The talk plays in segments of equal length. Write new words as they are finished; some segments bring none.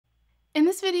In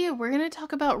this video, we're going to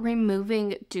talk about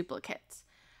removing duplicates.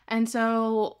 And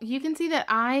so you can see that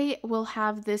I will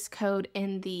have this code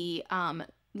in the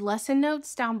lesson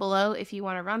notes down below if you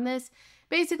want to run this.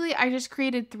 Basically, I just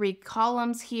created 3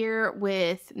 columns here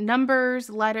with numbers,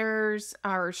 letters,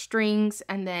 or strings,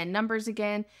 and then numbers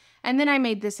again. And then I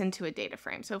made this into a data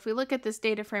frame. So if we look at this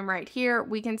data frame right here,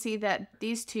 we can see that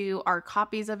these two are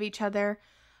copies of each other.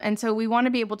 And so we want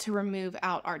to be able to remove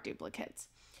out our duplicates.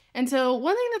 And so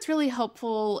one thing that's really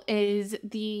helpful is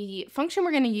the function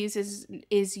we're going to use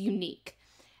is unique.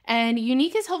 And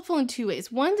unique is helpful in 2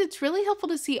 ways. One, it's really helpful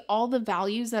to see all the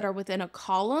values that are within a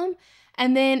column.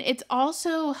 And then it's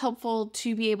also helpful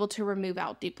to be able to remove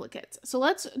out duplicates. So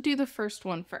let's do the first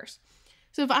one first.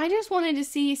 So if I just wanted to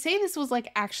see, say this was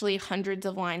like actually hundreds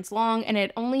of lines long and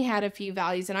it only had a few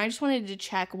values, and I just wanted to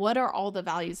check what are all the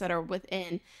values that are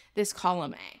within this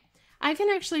column A. I can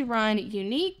actually run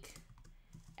unique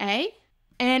A,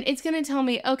 and it's going to tell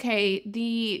me, okay, the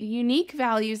unique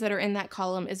values that are in that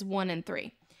column is 1 and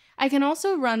 3. I can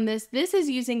also run this. This is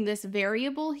using this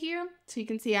variable here. So you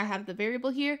can see I have the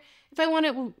variable here. If I want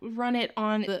to run it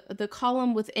on the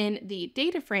column within the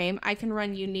data frame, I can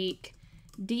run unique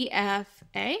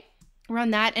DFA,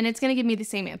 run that, and it's going to give me the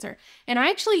same answer. And I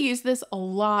actually use this a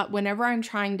lot whenever I'm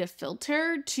trying to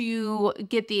filter to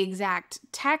get the exact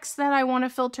text that I want to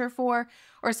filter for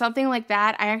or something like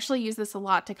that. I actually use this a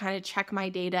lot to kind of check my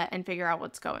data and figure out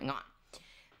what's going on.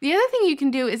 The other thing you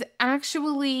can do is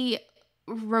actually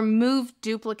remove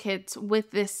duplicates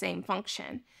with this same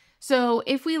function. So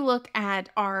if we look at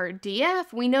our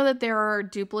DF, we know that there are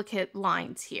duplicate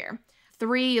lines here.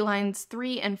 Lines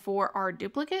 3 and 4 are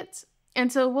duplicates.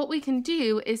 And so what we can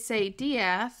do is say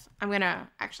df, I'm going to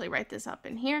actually write this up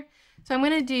in here. So I'm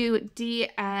going to do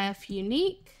df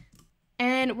unique,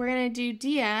 and we're going to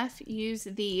do df, use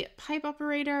the pipe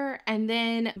operator, and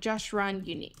then just run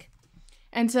unique.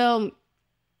 And so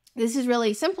this is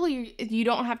really simple. You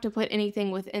don't have to put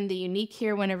anything within the unique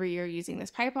here whenever you're using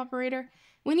this pipe operator.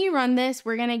 When you run this,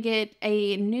 we're going to get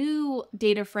a new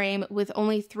data frame with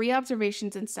only 3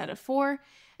 observations instead of 4.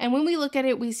 And when we look at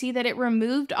it, we see that it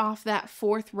removed off that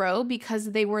 4th row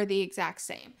because they were the exact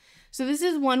same. So this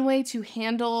is one way to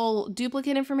handle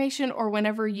duplicate information, or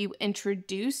whenever you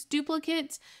introduce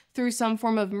duplicates through some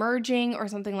form of merging or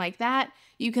something like that,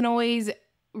 you can always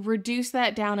reduce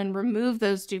that down and remove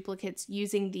those duplicates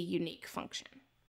using the unique function.